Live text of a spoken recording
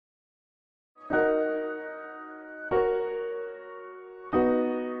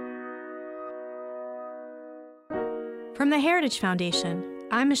From the Heritage Foundation,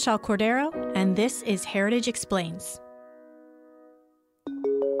 I'm Michelle Cordero, and this is Heritage Explains.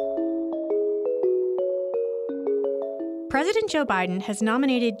 President Joe Biden has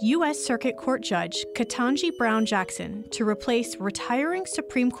nominated U.S. Circuit Court Judge Ketanji Brown Jackson to replace retiring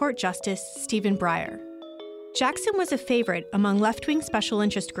Supreme Court Justice Stephen Breyer. Jackson was a favorite among left-wing special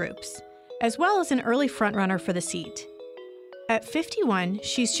interest groups, as well as an early frontrunner for the seat. At 51,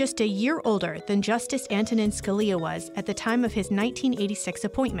 she's just a year older than Justice Antonin Scalia was at the time of his 1986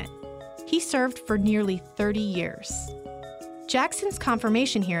 appointment. He served for nearly 30 years. Jackson's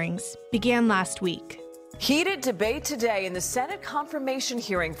confirmation hearings began last week. Heated debate today in the Senate confirmation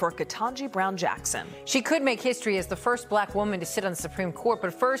hearing for Ketanji Brown Jackson. She could make history as the first black woman to sit on the Supreme Court,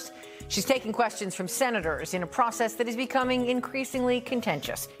 but first, she's taking questions from senators in a process that is becoming increasingly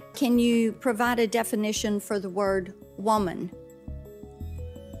contentious. Can you provide a definition for the word woman?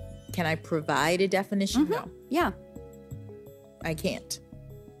 Can I provide a definition? Mm-hmm. No. Yeah. I can't.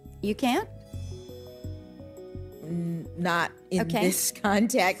 You can't? Not in this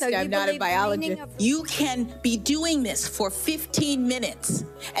context. So I'm not a biologist. You can be doing this for 15 minutes,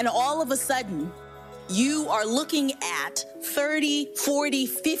 and all of a sudden, you are looking at 30, 40,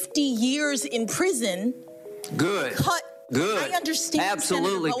 50 years in prison. Good. Good. I understand.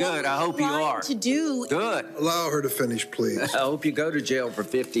 Absolutely Senator, good. I hope you are. To do. Good. Allow her to finish, please. I hope you go to jail for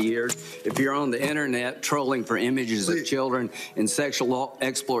 50 years if you're on the internet trolling for images of children in sexual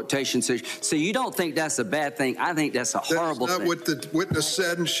exploitation. So you don't think that's a bad thing? I think that's a horrible thing. That's not what the witness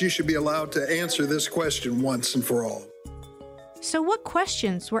said, and she should be allowed to answer this question once and for all. So what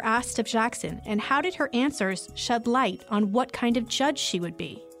questions were asked of Jackson, and how did her answers shed light on what kind of judge she would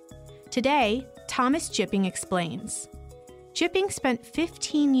be? Today, Thomas Jipping explains. Jipping spent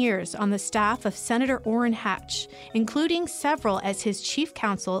 15 years on the staff of Senator Orrin Hatch, including several as his chief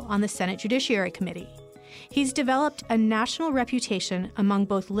counsel on the Senate Judiciary Committee. He's developed a national reputation among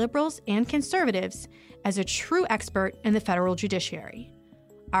both liberals and conservatives as a true expert in the federal judiciary.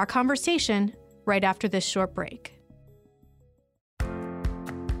 Our conversation right after this short break.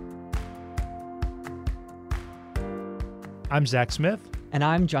 I'm Zach Smith. And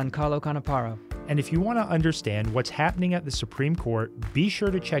I'm Giancarlo Canaparo. And if you want to understand what's happening at the Supreme Court, be sure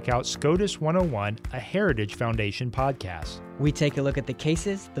to check out SCOTUS 101, a Heritage Foundation podcast. We take a look at the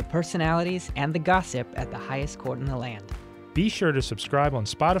cases, the personalities, and the gossip at the highest court in the land. Be sure to subscribe on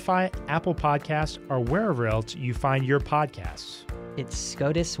Spotify, Apple Podcasts, or wherever else you find your podcasts. It's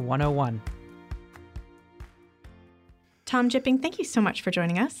SCOTUS 101. Tom Jipping, thank you so much for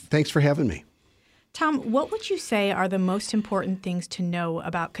joining us. Thanks for having me. Tom, what would you say are the most important things to know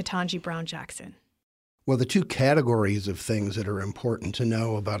about Ketanji Brown Jackson? Well, the two categories of things that are important to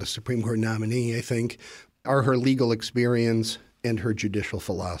know about a Supreme Court nominee, I think, are her legal experience and her judicial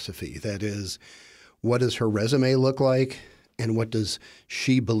philosophy. That is, what does her resume look like, and what does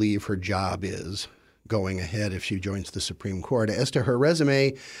she believe her job is going ahead if she joins the Supreme Court? As to her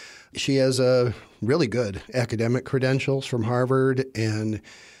resume, she has a really good academic credentials from Harvard, and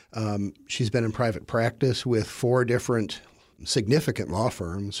she's been in private practice with 4 different significant law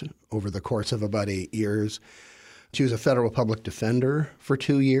firms over the course of about 8 years. She was a federal public defender for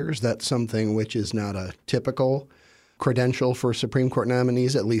 2 years. That's something which is not a typical credential for Supreme Court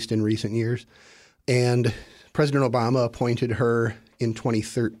nominees, at least in recent years. And President Obama appointed her in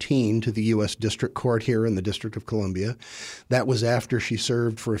 2013 to the U.S. District Court here in the District of Columbia. That was after she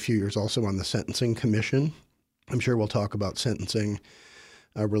served for a few years also on the Sentencing Commission. I'm sure we'll talk about sentencing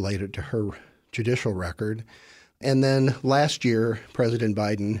related to her judicial record. And then last year, President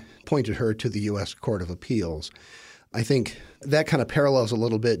Biden appointed her to the U.S. Court of Appeals. I think that kind of parallels a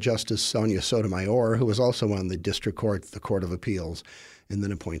little bit Justice Sonia Sotomayor, who was also on the District Court, the Court of Appeals, and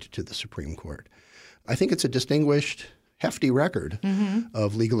then appointed to the Supreme Court. I think it's a distinguished, hefty record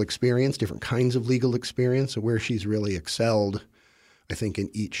of legal experience, different kinds of legal experience, where she's really excelled, I think, in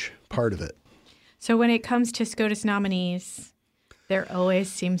each part of it. So when it comes to SCOTUS nominees, there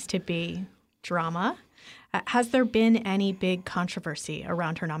always seems to be drama. Has there been any big controversy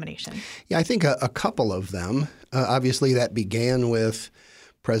around her nomination? Yeah, I think a couple of them. Obviously, that began with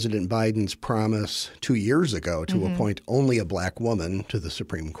President Biden's promise 2 years ago to appoint only a black woman to the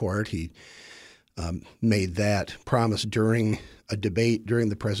Supreme Court. He made that promise during a debate during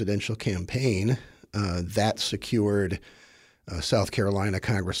the presidential campaign. That secured South Carolina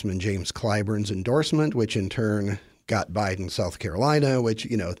Congressman James Clyburn's endorsement, which in turn got Biden South Carolina, which,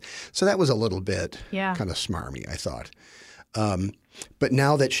 so that was a little bit kind of smarmy, I thought. But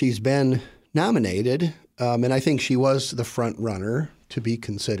now that she's been nominated, and I think she was the front runner to be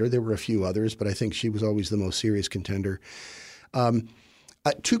considered. There were a few others, but I think she was always the most serious contender.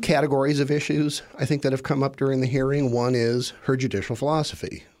 Two categories of issues, I think, that have come up during the hearing. One is her judicial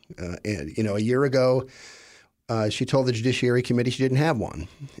philosophy. And a year ago, she told the Judiciary Committee she didn't have one.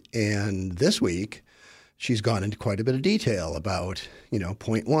 And this week, she's gone into quite a bit of detail about,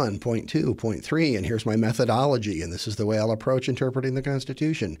 point 1, point 2, point 3, and here's my methodology, and this is the way I'll approach interpreting the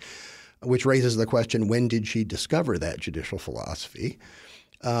Constitution, which raises the question, when did she discover that judicial philosophy?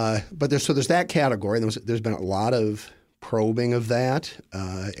 But there's that category. There's been a lot of probing of that.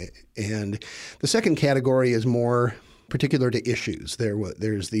 And the second category is more particular to issues.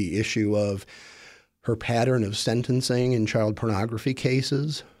 There's the issue of her pattern of sentencing in child pornography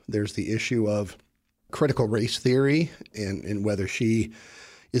cases. There's the issue of critical race theory and whether she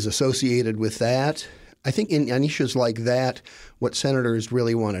is associated with that. I think on issues like that, what senators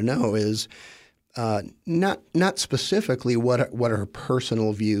really want to know is not specifically what her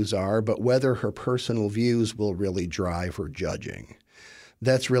personal views are, but whether her personal views will really drive her judging.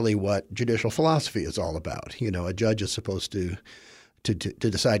 That's really what judicial philosophy is all about. A judge is supposed to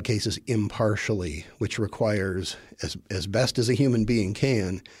decide cases impartially, which requires, as best as a human being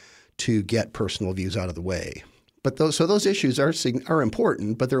can, to get personal views out of the way. But those issues are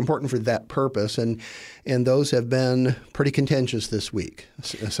important, but they're important for that purpose, and those have been pretty contentious this week.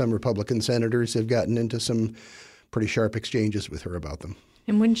 Some Republican senators have gotten into some pretty sharp exchanges with her about them.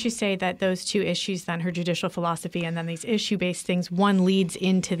 And wouldn't you say that those two issues, then, her judicial philosophy and then these issue-based things, one leads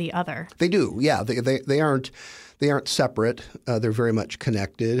into the other? They do, yeah. They aren't separate. They're very much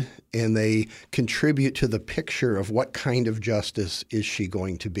connected, and they contribute to the picture of what kind of justice is she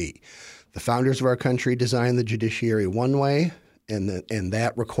going to be. The founders of our country designed the judiciary one way, and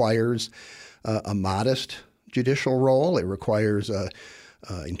that requires a modest judicial role. It requires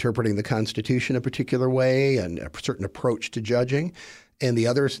interpreting the Constitution a particular way and a certain approach to judging. And the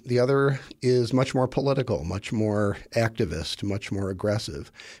other is much more political, much more activist, much more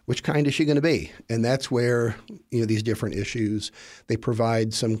aggressive. Which kind is she going to be? And that's where these different issues, they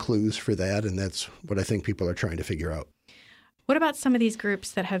provide some clues for that, and that's what I think people are trying to figure out. What about some of these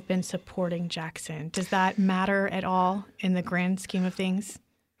groups that have been supporting Jackson? Does that matter at all in the grand scheme of things?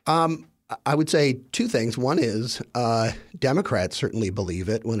 I would say two things. One is Democrats certainly believe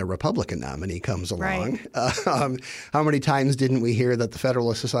it when a Republican nominee comes along. Right. How many times didn't we hear that the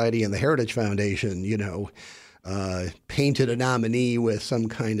Federalist Society and the Heritage Foundation, painted a nominee with some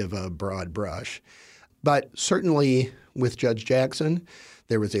kind of a broad brush? But certainly with Judge Jackson,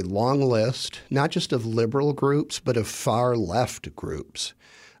 there was a long list, not just of liberal groups, but of far left groups.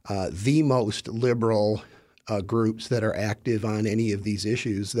 The most liberal groups that are active on any of these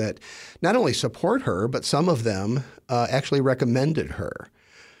issues that not only support her, but some of them actually recommended her.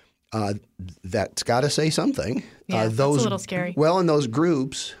 That's got to say something. Yeah, that's a little scary. Well, in those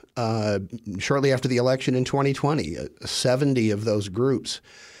groups, shortly after the election in 2020, 70 of those groups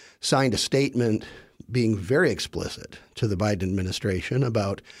signed a statement being very explicit to the Biden administration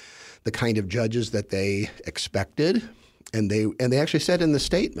about the kind of judges that they expected. And they actually said in the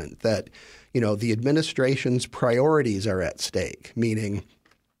statement that, the administration's priorities are at stake, meaning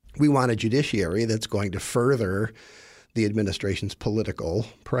we want a judiciary that's going to further the administration's political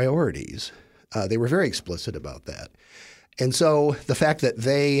priorities. They were very explicit about that. And so the fact that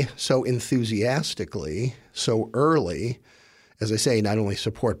they so enthusiastically, so early, as I say, not only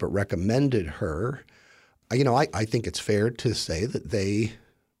support but recommended her, I think it's fair to say that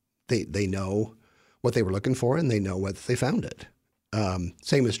they know what they were looking for and they know whether they found it.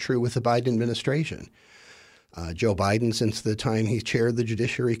 Same is true with the Biden administration. Joe Biden, since the time he chaired the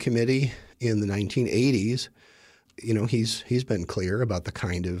Judiciary Committee in the 1980s, he's been clear about the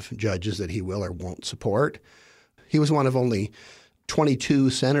kind of judges that he will or won't support. He was one of only 22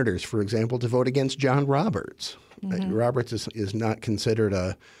 senators, for example, to vote against John Roberts. Mm-hmm. Roberts is not considered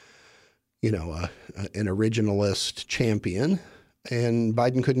an originalist champion, and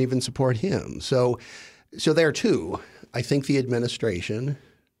Biden couldn't even support him. So there too, I think the administration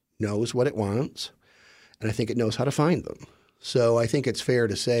knows what it wants, and I think it knows how to find them. So I think it's fair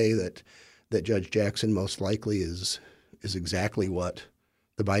to say that Judge Jackson most likely is exactly what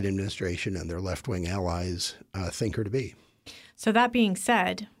the Biden administration and their left-wing allies think her to be. So that being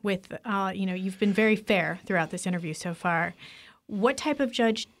said, with you've been very fair throughout this interview so far. What type of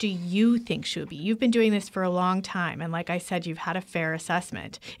judge do you think she would be? You've been doing this for a long time, and like I said, you've had a fair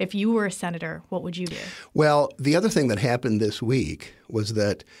assessment. If you were a senator, what would you do? Well, the other thing that happened this week was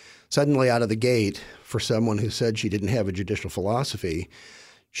that suddenly out of the gate, for someone who said she didn't have a judicial philosophy,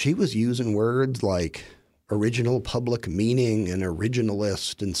 she was using words like original public meaning and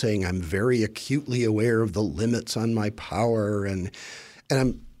originalist and saying, I'm very acutely aware of the limits on my power.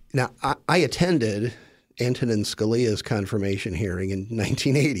 I attended Antonin Scalia's confirmation hearing in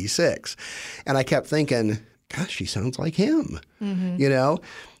 1986. And I kept thinking, gosh, she sounds like him, you know?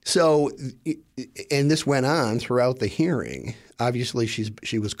 So, and this went on throughout the hearing. Obviously,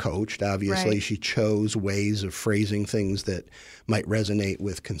 she was coached. Obviously, she chose ways of phrasing things that might resonate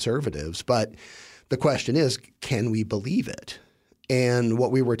with conservatives. But the question is, can we believe it? And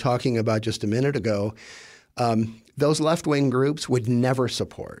what we were talking about just a minute ago, those left-wing groups would never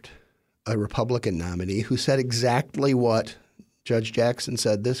support a Republican nominee who said exactly what Judge Jackson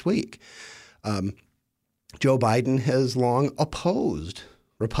said this week. Joe Biden has long opposed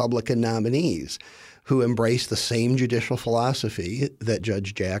Republican nominees who embrace the same judicial philosophy that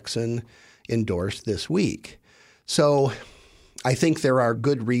Judge Jackson endorsed this week. So I think there are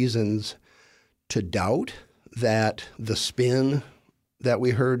good reasons to doubt that the spin that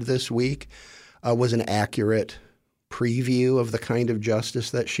we heard this week was an accurate preview of the kind of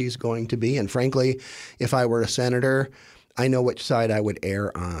justice that she's going to be. And frankly, if I were a senator, I know which side I would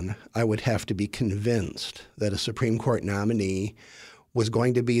err on. I would have to be convinced that a Supreme Court nominee was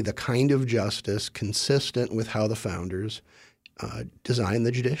going to be the kind of justice consistent with how the founders designed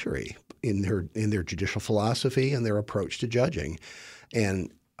the judiciary in their judicial philosophy and their approach to judging.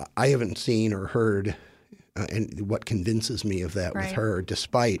 And I haven't seen or heard and what convinces me of that with her,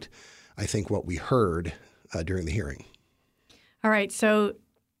 despite, I think, what we heard during the hearing. All right. So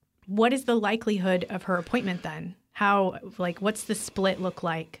what is the likelihood of her appointment then? What's the split look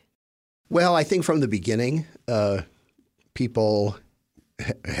like? Well, I think from the beginning, people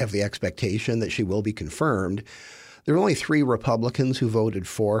have the expectation that she will be confirmed. There were only 3 Republicans who voted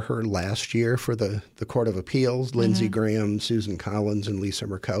for her last year for the Court of Appeals, Lindsey Graham, Susan Collins, and Lisa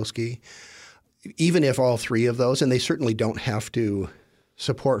Murkowski. Even if all 3 of those, and they certainly don't have to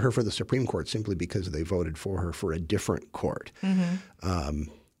support her for the Supreme Court simply because they voted for her for a different court.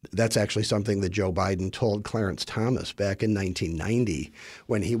 That's actually something that Joe Biden told Clarence Thomas back in 1990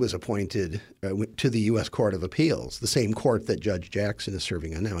 when he was appointed to the U.S. Court of Appeals, the same court that Judge Jackson is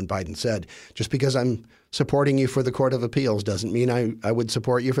serving on now. And Biden said, just because I'm supporting you for the Court of Appeals doesn't mean I would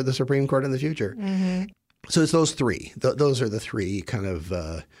support you for the Supreme Court in the future. So it's those 3. Those are the 3 kind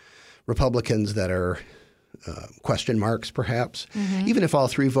of Republicans that are question marks, perhaps. Even if all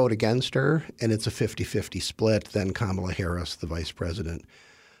 3 vote against her and it's a 50-50 split, then Kamala Harris, the vice president,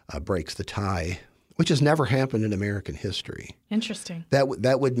 breaks the tie, which has never happened in American history. Interesting.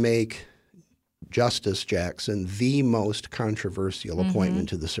 That would make Justice Jackson the most controversial appointment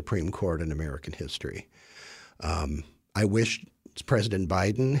to the Supreme Court in American history. I wish President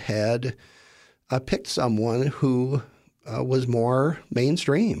Biden had picked someone who was more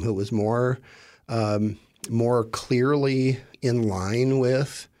mainstream, who was more clearly in line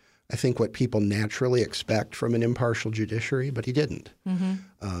with, I think, what people naturally expect from an impartial judiciary, but he didn't.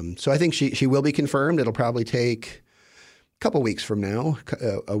 So I think she will be confirmed. It'll probably take a couple weeks from now,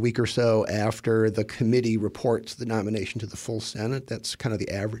 a week or so after the committee reports the nomination to the full Senate. That's kind of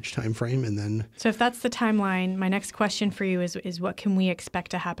the average time frame. And then, so if that's the timeline, my next question for you is what can we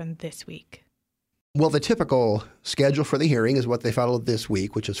expect to happen this week? Well, the typical schedule for the hearing is what they followed this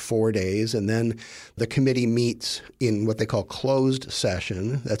week, which is 4 days. And then the committee meets in what they call closed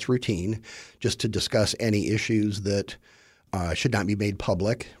session. That's routine, just to discuss any issues that should not be made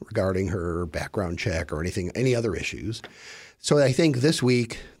public regarding her background check or any other issues. So I think this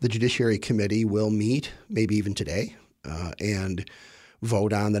week the Judiciary Committee will meet, maybe even today, and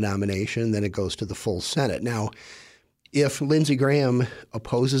vote on the nomination. Then it goes to the full Senate. Now, if Lindsey Graham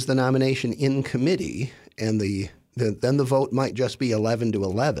opposes the nomination in committee, and then the vote might just be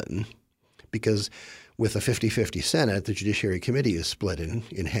 11-11, because with a 50-50 Senate, the Judiciary Committee is split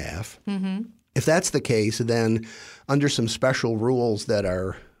in half. If that's the case, then under some special rules that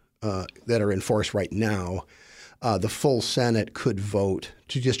are in force right now, the full Senate could vote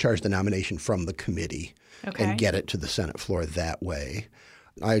to discharge the nomination from the committee and get it to the Senate floor that way.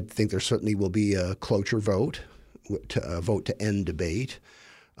 I think there certainly will be a cloture vote. To vote to end debate.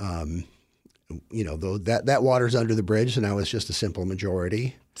 Though that water's under the bridge, so now it's just a simple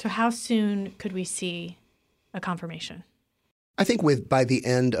majority. So how soon could we see a confirmation? I think by the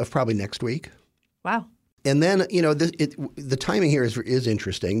end of probably next week. Wow. And then, the timing here is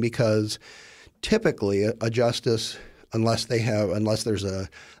interesting because typically a justice, unless there's a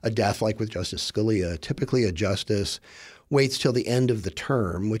death like with Justice Scalia, typically a justice waits till the end of the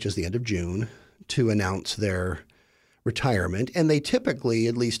term, which is the end of June, to announce their retirement. And they typically,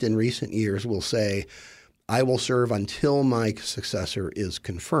 at least in recent years, will say, I will serve until my successor is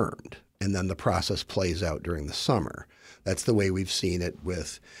confirmed. And then the process plays out during the summer. That's the way we've seen it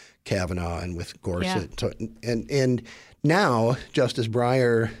with Kavanaugh and with Gorsuch. Yeah. And now Justice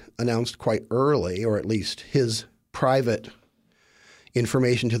Breyer announced quite early, or at least his private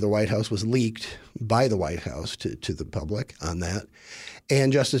information to the White House was leaked by the White House to the public on that.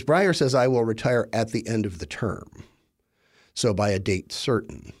 And Justice Breyer says, I will retire at the end of the term, so by a date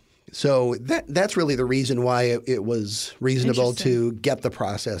certain. So that's really the reason why it was reasonable to get the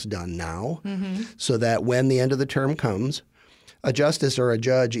process done now, so that when the end of the term comes, a justice or a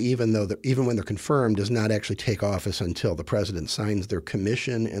judge, even when they're confirmed, does not actually take office until the president signs their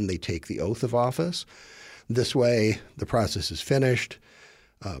commission and they take the oath of office. This way, the process is finished.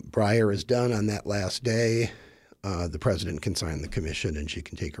 Breyer is done on that last day. The president can sign the commission and she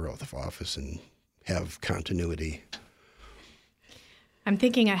can take her oath of office and have continuity. I'm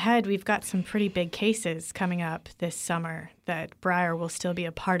thinking ahead, we've got some pretty big cases coming up this summer that Breyer will still be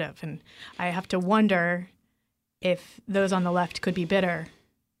a part of. And I have to wonder if those on the left could be bitter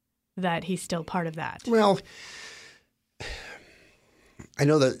that he's still part of that. Well, I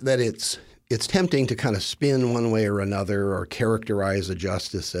know that it's tempting to kind of spin one way or another or characterize a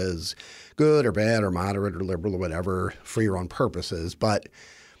justice as good or bad or moderate or liberal or whatever for your own purposes. But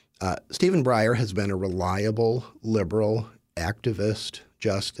Stephen Breyer has been a reliable, liberal, activist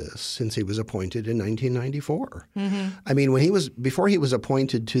justice since he was appointed in 1994. I mean, before he was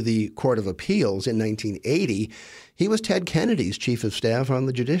appointed to the Court of Appeals in 1980, he was Ted Kennedy's chief of staff on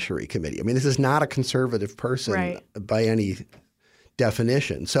the Judiciary Committee. I mean, this is not a conservative person by any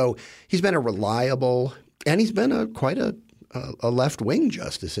definition. So he's been a reliable, and he's been quite a left-wing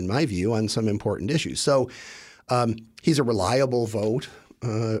justice, in my view, on some important issues. So he's a reliable vote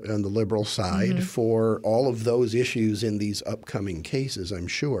on the liberal side for all of those issues in these upcoming cases, I'm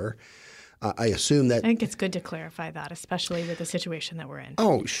sure. I assume that— I think it's good to clarify that, especially with the situation that we're in.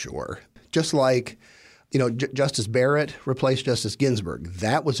 Oh, sure. Just like, Justice Barrett replaced Justice Ginsburg.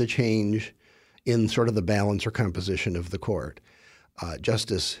 That was a change in sort of the balance or composition of the court.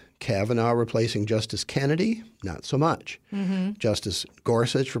 Justice Kavanaugh replacing Justice Kennedy, not so much. Justice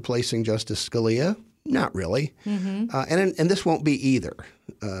Gorsuch replacing Justice Scalia, not really. And this won't be either.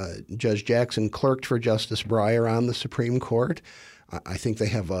 Judge Jackson clerked for Justice Breyer on the Supreme Court. I think they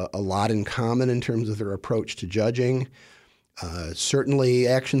have a lot in common in terms of their approach to judging. Certainly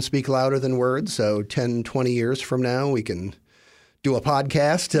actions speak louder than words. So 10, 20 years from now, we can do a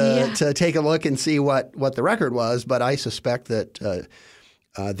podcast to take a look and see what the record was. But I suspect that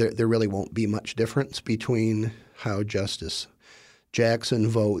there really won't be much difference between how Justice Jackson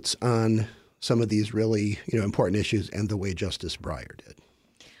votes on some of these really important issues and the way Justice Breyer did.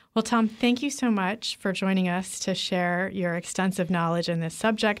 Well, Tom, thank you so much for joining us to share your extensive knowledge in this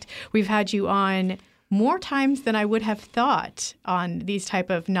subject. We've had you on more times than I would have thought on these type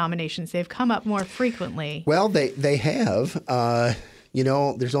of nominations. They've come up more frequently. Well, they have.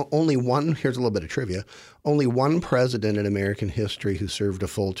 There's only one— here's a little bit of trivia. Only one president in American history who served a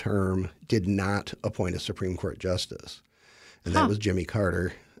full term did not appoint a Supreme Court justice, and that was Jimmy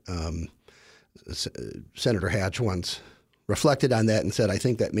Carter. Senator Hatch once reflected on that and said, I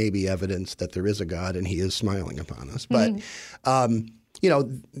think that may be evidence that there is a God and he is smiling upon us. But,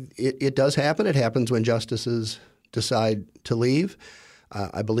 it does happen. It happens when justices decide to leave.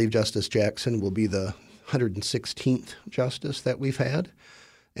 I believe Justice Jackson will be the 116th justice that we've had,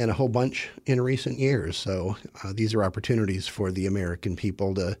 and a whole bunch in recent years. So these are opportunities for the American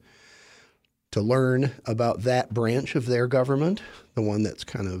people to learn about that branch of their government, the one that's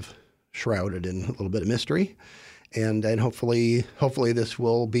kind of shrouded in a little bit of mystery, and hopefully this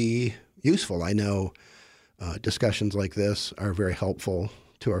will be useful. I know discussions like this are very helpful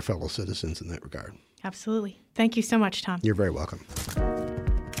to our fellow citizens in that regard. Absolutely. Thank you so much, Tom. You're very welcome.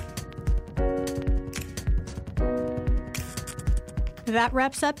 That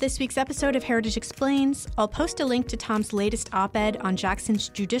wraps up this week's episode of Heritage Explains. I'll post a link to Tom's latest op-ed on Jackson's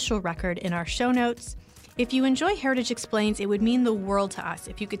judicial record in our show notes. If you enjoy Heritage Explains, it would mean the world to us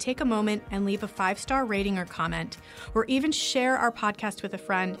if you could take a moment and leave a 5-star rating or comment, or even share our podcast with a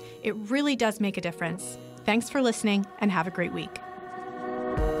friend. It really does make a difference. Thanks for listening, and have a great week.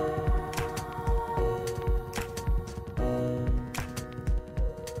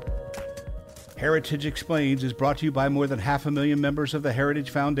 Heritage Explains is brought to you by more than 500,000 members of the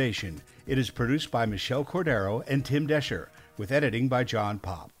Heritage Foundation. It is produced by Michelle Cordero and Tim Desher, with editing by John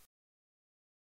Popp.